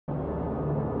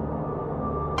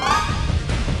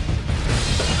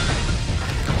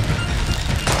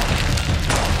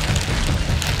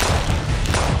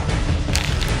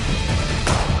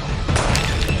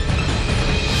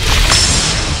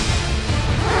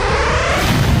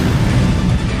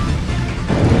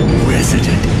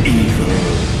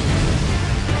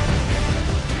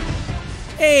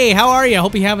Hey, how are you? I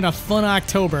hope you're having a fun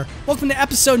October. Welcome to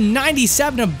episode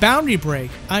 97 of Boundary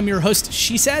Break. I'm your host,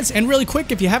 She Says, and really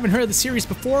quick, if you haven't heard of the series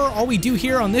before, all we do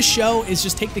here on this show is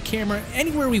just take the camera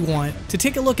anywhere we want to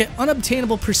take a look at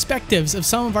unobtainable perspectives of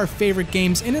some of our favorite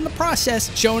games, and in the process,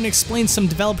 show and explain some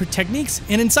developer techniques,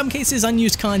 and in some cases,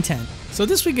 unused content. So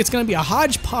this week it's going to be a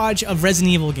hodgepodge of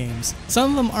Resident Evil games.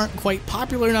 Some of them aren't quite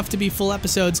popular enough to be full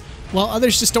episodes, while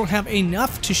others just don't have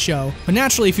enough to show. But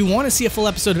naturally, if you want to see a full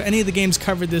episode of any of the games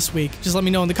covered this week, just let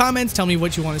me know in the comments, tell me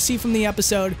what you want to see from the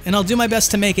episode, and I'll do my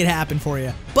best to make it happen for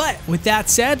you. But with that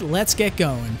said, let's get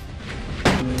going.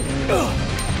 Ugh.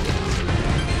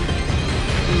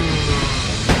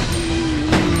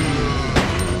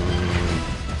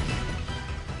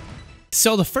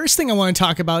 So the first thing I want to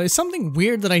talk about is something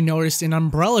weird that I noticed in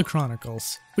Umbrella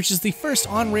Chronicles, which is the first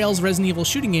on-rails Resident Evil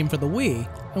shooting game for the Wii.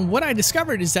 And what I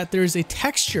discovered is that there is a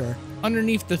texture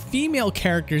underneath the female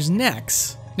characters'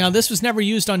 necks. Now, this was never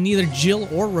used on neither Jill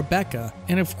or Rebecca,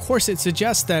 and of course it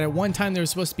suggests that at one time there was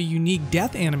supposed to be unique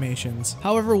death animations.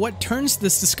 However, what turns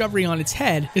this discovery on its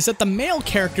head is that the male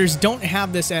characters don't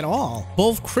have this at all.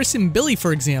 Both Chris and Billy,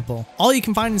 for example. All you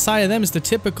can find inside of them is the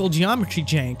typical geometry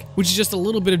jank, which is just a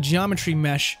little bit of geometry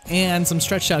mesh and some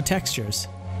stretched out textures.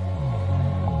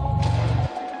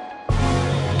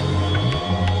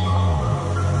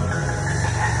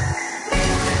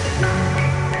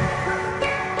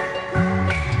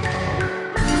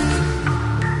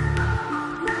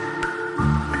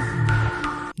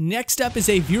 Next up is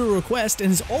a viewer request,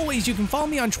 and as always, you can follow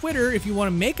me on Twitter if you want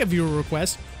to make a viewer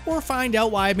request or find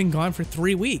out why I've been gone for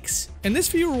 3 weeks. And this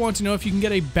viewer wants to know if you can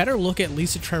get a better look at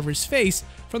Lisa Trevor's face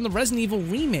from the Resident Evil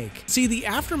Remake. See, the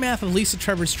aftermath of Lisa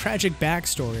Trevor's tragic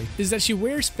backstory is that she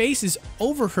wears faces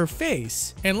over her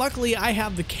face, and luckily I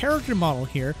have the character model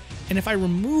here, and if I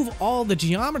remove all the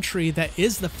geometry that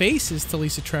is the faces to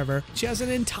Lisa Trevor, she has an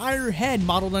entire head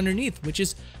modeled underneath, which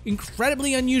is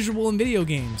incredibly unusual in video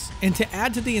games. And to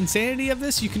add to the insanity of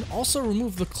this, you can also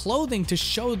remove the clothing to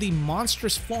show the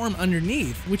monstrous form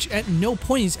underneath, which at no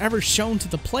point is ever shown to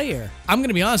the player. I'm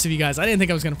gonna be honest with you guys, I didn't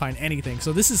think I was gonna find anything,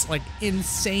 so this is like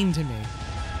insane to me.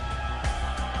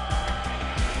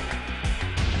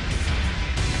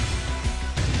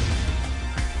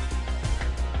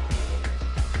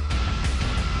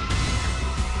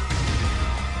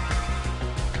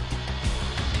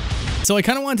 So I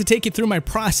kind of wanted to take you through my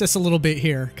process a little bit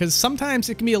here, because sometimes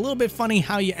it can be a little bit funny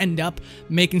how you end up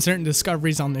making certain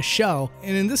discoveries on the show.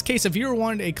 And in this case, a viewer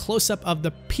wanted a close-up of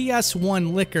the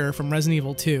PS1 Licker from Resident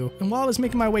Evil 2. And while I was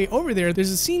making my way over there, there's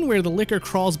a scene where the Licker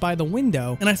crawls by the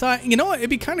window. And I thought, you know what,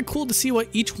 it'd be kind of cool to see what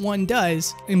each one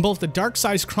does in both the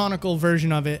Darkside Chronicles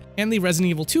version of it and the Resident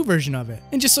Evil 2 version of it.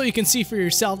 And just so you can see for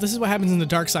yourself, this is what happens in the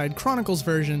Darkside Chronicles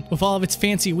version with all of its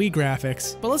fancy Wii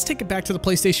graphics. But let's take it back to the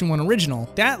PlayStation 1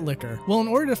 original, that Licker. Well, in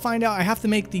order to find out, I have to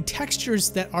make the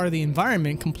textures that are the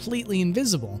environment completely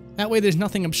invisible. That way there's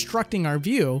nothing obstructing our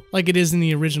view, like it is in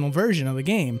the original version of the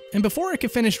game. And before I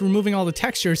could finish removing all the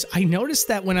textures, I noticed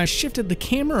that when I shifted the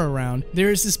camera around, there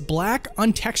is this black,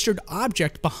 untextured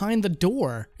object behind the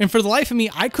door. And for the life of me,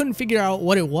 I couldn't figure out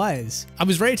what it was. I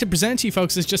was ready to present it to you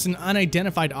folks as just an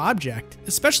unidentified object,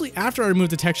 especially after I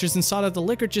removed the textures and saw that the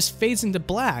Licker just fades into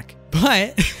black.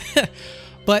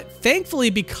 But thankfully,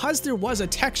 because there was a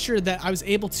texture that I was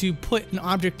able to put an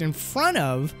object in front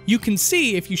of, you can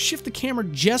see if you shift the camera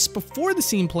just before the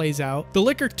scene plays out, the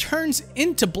Licker turns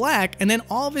into black, and then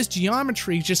all of his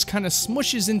geometry just kind of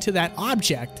smushes into that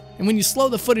object. And when you slow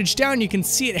the footage down, you can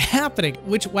see it happening,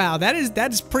 which, wow, that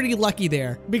is pretty lucky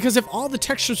there. Because if all the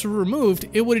textures were removed,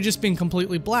 it would have just been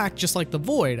completely black, just like the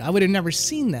Void. I would have never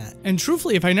seen that. And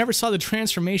truthfully, if I never saw the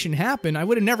transformation happen, I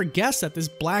would have never guessed that this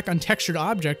black untextured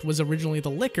object was originally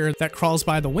the Licker that crawls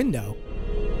by the window.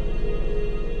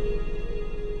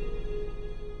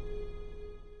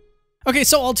 Okay,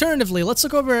 so alternatively, let's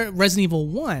look over at Resident Evil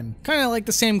 1. Kind of like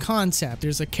the same concept.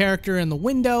 There's a character in the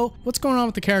window. What's going on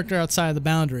with the character outside of the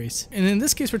boundaries? And in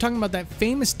this case, we're talking about that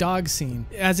famous dog scene,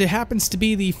 as it happens to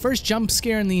be the first jump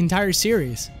scare in the entire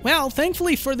series. Well,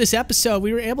 thankfully for this episode,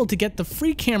 we were able to get the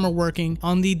free camera working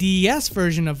on the DS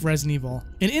version of Resident Evil.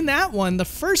 And in that one, the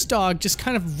first dog just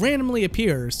kind of randomly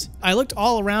appears. I looked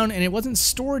all around and it wasn't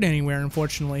stored anywhere,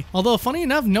 unfortunately. Although, funny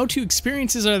enough, no two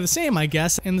experiences are the same, I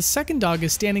guess, and the second dog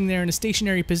is standing there in a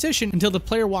stationary position until the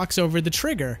player walks over the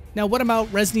trigger. Now, what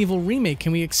about Resident Evil Remake?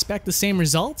 Can we expect the same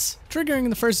results? Triggering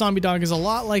the first zombie dog is a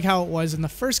lot like how it was in the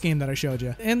first game that I showed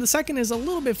you. And the second is a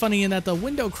little bit funny in that the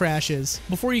window crashes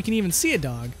before you can even see a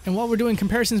dog. And while we're doing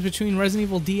comparisons between Resident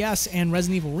Evil DS and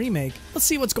Resident Evil Remake, let's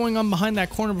see what's going on behind that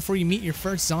corner before you meet your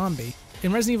first zombie.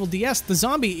 in Resident Evil DS, the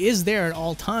zombie is there at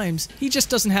all times. He just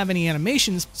doesn't have any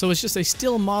animations, so it's just a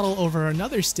still model over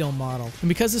another still model. And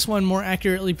because this one more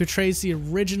accurately portrays the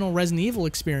original Resident Evil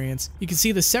experience, you can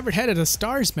see the severed head of the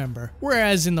STARS member.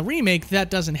 Whereas in the remake, that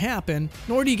doesn't happen,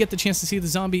 nor do you get the chance to see the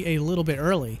zombie a little bit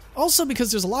early. Also,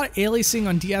 because there's a lot of aliasing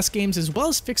on DS games as well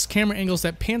as fixed camera angles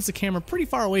that pans the camera pretty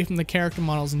far away from the character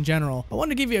models in general, I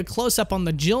wanted to give you a close-up on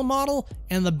the Jill model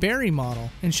and the Barry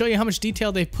model and show you how much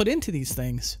detail they've put into these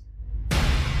things.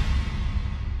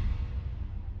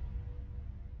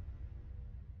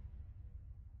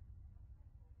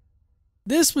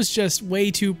 This was just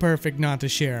way too perfect not to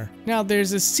share. Now,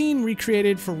 there's a scene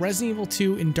recreated for Resident Evil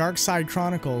 2 in Darkside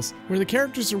Chronicles where the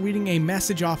characters are reading a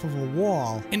message off of a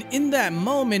wall, and in that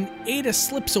moment, Ada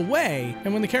slips away,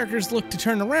 and when the characters look to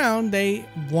turn around, they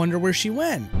wonder where she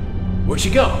went. Where'd she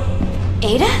go?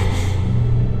 Ada?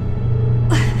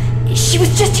 She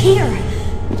was just here.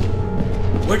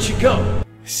 Where'd she go?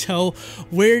 So,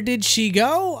 where did she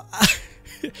go?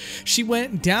 She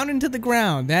went down into the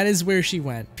ground. That is where she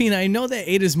went. Pina, I know that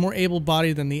Ada's more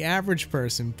able-bodied than the average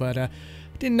person, but I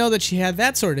didn't know that she had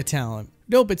that sort of talent.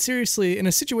 No, but seriously, in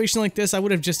a situation like this, I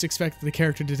would have just expected the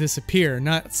character to disappear,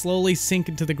 not slowly sink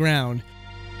into the ground.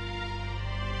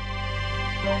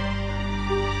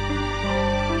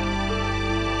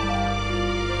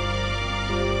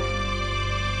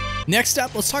 Next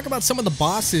up, let's talk about some of the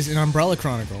bosses in Umbrella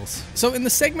Chronicles. So in the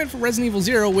segment for Resident Evil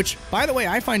 0, which, by the way,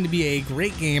 I find to be a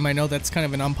great game, I know that's kind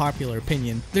of an unpopular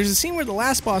opinion, there's a scene where the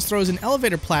last boss throws an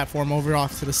elevator platform over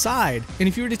off to the side, and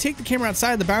if you were to take the camera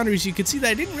outside the boundaries, you could see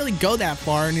that it didn't really go that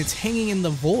far, and it's hanging in the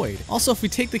void. Also, if we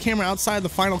take the camera outside the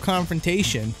final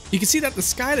confrontation, you can see that the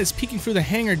sky that's peeking through the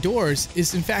hangar doors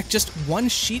is in fact just one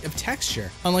sheet of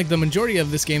texture, unlike the majority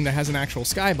of this game that has an actual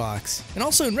skybox. And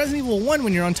also in Resident Evil 1,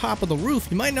 when you're on top of the roof,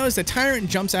 you might notice that Tyrant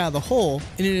jumps out of the hole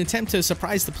in an attempt to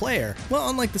surprise the player. Well,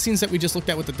 unlike the scenes that we just looked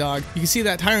at with the dog, you can see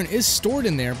that Tyrant is stored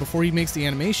in there before he makes the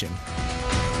animation.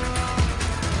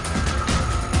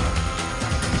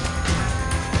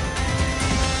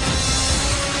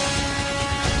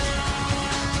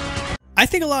 I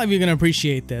think a lot of you are going to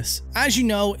appreciate this. As you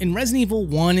know, in Resident Evil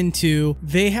 1 and 2,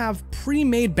 they have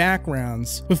pre-made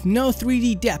backgrounds with no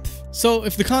 3D depth. So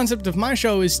if the concept of my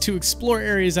show is to explore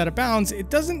areas out of bounds,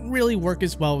 it doesn't really work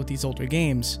as well with these older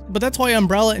games. But that's why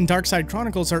Umbrella and Darkside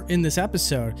Chronicles are in this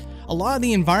episode. A lot of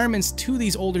the environments to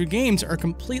these older games are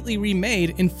completely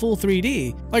remade in full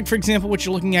 3D. Like for example what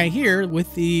you're looking at here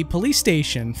with the police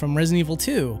station from Resident Evil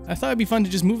 2. I thought it'd be fun to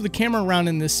just move the camera around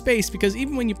in this space because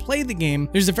even when you play the game,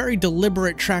 there's a very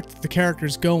deliberate track that the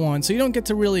characters go on, so you don't get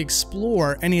to really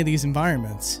explore any of these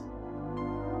environments.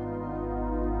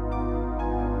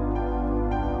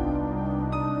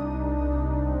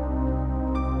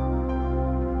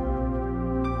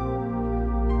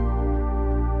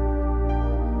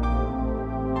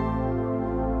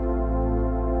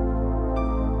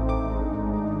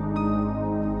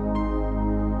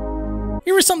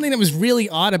 Here was something that was really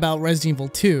odd about Resident Evil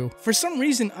 2. For some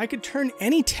reason, I could turn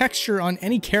any texture on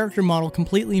any character model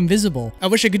completely invisible. I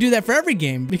wish I could do that for every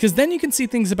game, because then you can see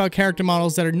things about character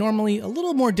models that are normally a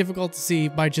little more difficult to see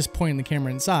by just pointing the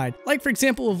camera inside. Like for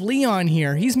example with Leon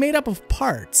here, he's made up of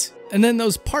parts. And then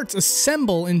those parts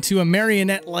assemble into a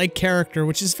marionette-like character,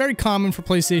 which is very common for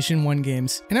PlayStation 1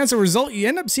 games. And as a result, you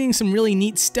end up seeing some really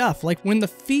neat stuff, like when the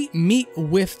feet meet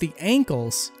with the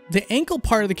ankles, the ankle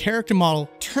part of the character model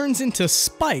turns into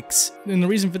spikes. And the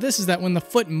reason for this is that when the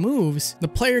foot moves, the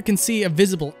player can see a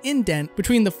visible indent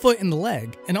between the foot and the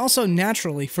leg. And also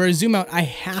naturally, for a zoom out, I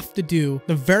have to do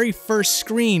the very first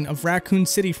screen of Raccoon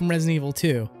City from Resident Evil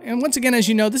 2. And once again, as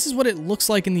you know, this is what it looks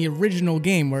like in the original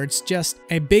game, where it's just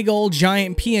a big old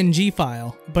giant PNG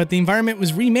file. But the environment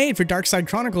was remade for Darkside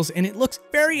Chronicles, and it looks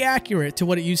very accurate to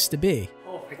what it used to be.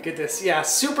 Oh my goodness, yeah,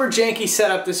 super janky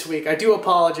setup this week. I do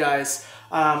apologize.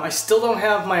 I still don't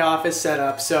have my office set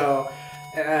up, so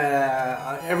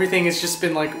everything has just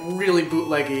been like really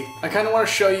bootleggy. I kind of want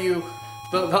to show you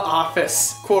the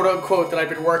office, quote unquote, that I've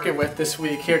been working with this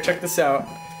week. Here, check this out.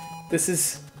 This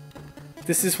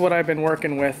is what I've been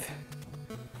working with.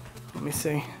 Let me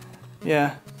see.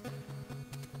 Yeah.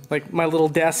 Like my little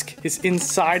desk is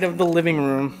inside of the living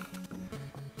room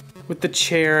with the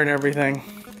chair and everything.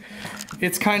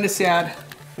 It's kind of sad,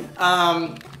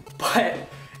 but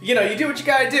you know, you do what you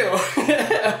gotta do.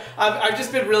 I've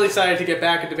just been really excited to get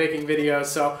back into making videos,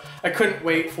 so I couldn't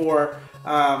wait for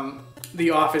the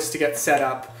office to get set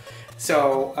up.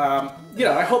 So, you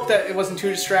know, I hope that it wasn't too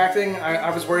distracting. I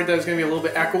was worried that it was gonna be a little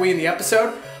bit echoey in the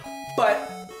episode,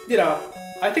 but, you know,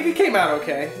 I think it came out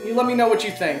okay. You let me know what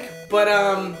you think. But,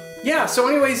 yeah, so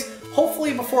anyways,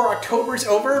 hopefully before October's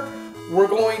over, we're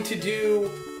going to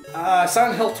do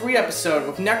Silent Hill 3 episode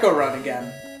with Neko Run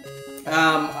again.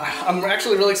 I'm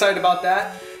actually really excited about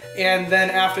that. And then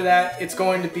after that, it's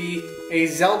going to be a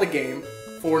Zelda game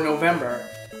for November.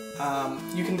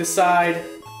 You can decide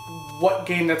what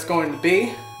game that's going to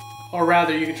be, or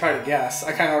rather you can try to guess.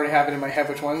 I kind of already have it in my head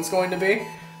which one it's going to be.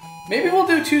 Maybe we'll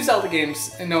do 2 Zelda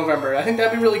games in November. I think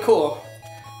that'd be really cool.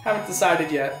 Haven't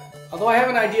decided yet. Although I have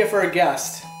an idea for a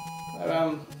guest.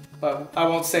 But I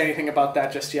won't say anything about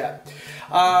that just yet.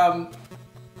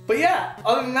 But yeah,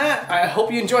 other than that, I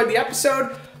hope you enjoyed the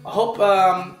episode. I hope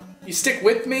you stick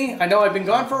with me. I know I've been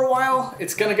gone for a while.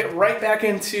 It's gonna get right back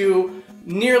into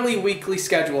nearly weekly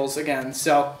schedules again.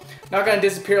 So, not gonna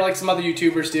disappear like some other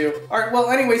YouTubers do. Alright,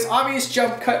 well anyways, obvious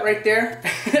jump cut right there.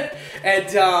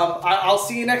 And I'll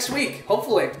see you next week,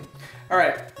 hopefully.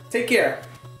 Alright, take care.